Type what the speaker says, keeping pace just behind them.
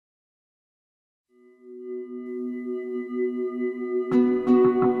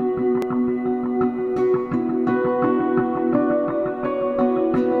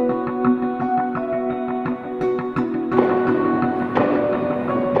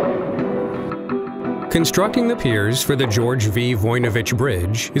Constructing the piers for the George V. Voinovich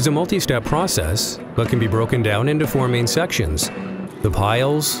Bridge is a multi-step process, but can be broken down into four main sections: the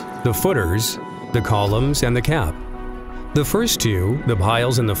piles, the footers, the columns, and the cap. The first two, the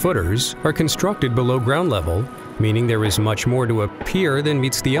piles and the footers, are constructed below ground level, meaning there is much more to a pier than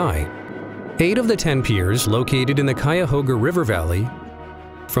meets the eye. 8 of the 10 piers located in the Cuyahoga River Valley,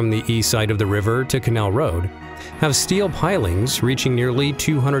 from the east side of the river to Canal Road, have steel pilings reaching nearly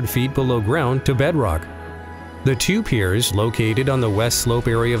 200 feet below ground to bedrock. The 2 piers located on the west slope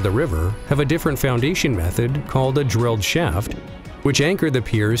area of the river have a different foundation method called a drilled shaft, which anchor the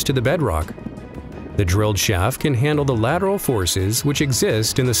piers to the bedrock. The drilled shaft can handle the lateral forces which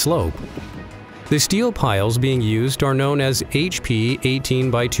exist in the slope. The steel piles being used are known as HP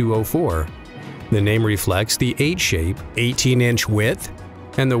 18x204. The name reflects the H shape, 18-inch width,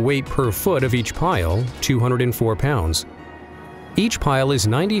 and the weight per foot of each pile, 204 pounds. Each pile is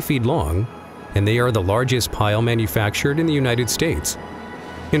 90 feet long, and they are the largest pile manufactured in the United States.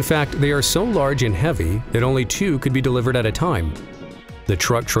 In fact, they are so large and heavy that only 2 could be delivered at a time. The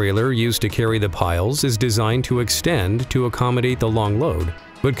truck trailer used to carry the piles is designed to extend to accommodate the long load,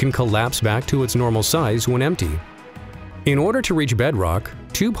 but can collapse back to its normal size when empty. In order to reach bedrock,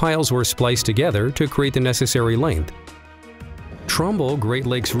 2 piles were spliced together to create the necessary length. Trumbull-Great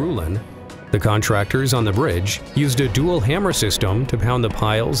Lakes-Ruhlin, the contractors on the bridge, used a dual hammer system to pound the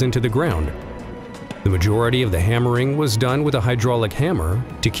piles into the ground. The majority of the hammering was done with a hydraulic hammer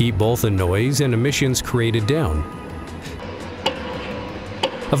to keep both the noise and emissions created down.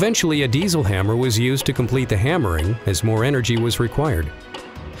 Eventually, a diesel hammer was used to complete the hammering as more energy was required.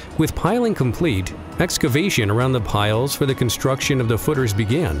 With piling complete, excavation around the piles for the construction of the footers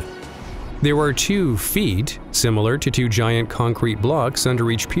began. There are 2 feet, similar to 2 giant concrete blocks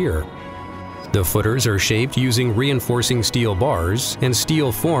under each pier. The footers are shaped using reinforcing steel bars and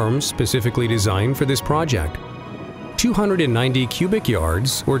steel forms specifically designed for this project. 290 cubic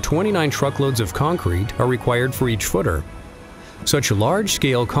yards, or 29 truckloads of concrete, are required for each footer. Such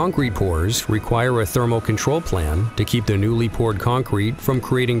large-scale concrete pours require a thermal control plan to keep the newly poured concrete from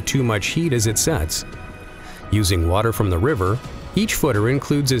creating too much heat as it sets. Using water from the river, each footer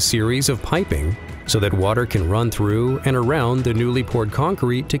includes a series of piping so that water can run through and around the newly poured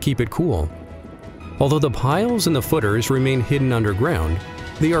concrete to keep it cool. Although the piles and the footers remain hidden underground,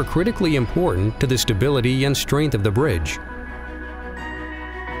 they are critically important to the stability and strength of the bridge.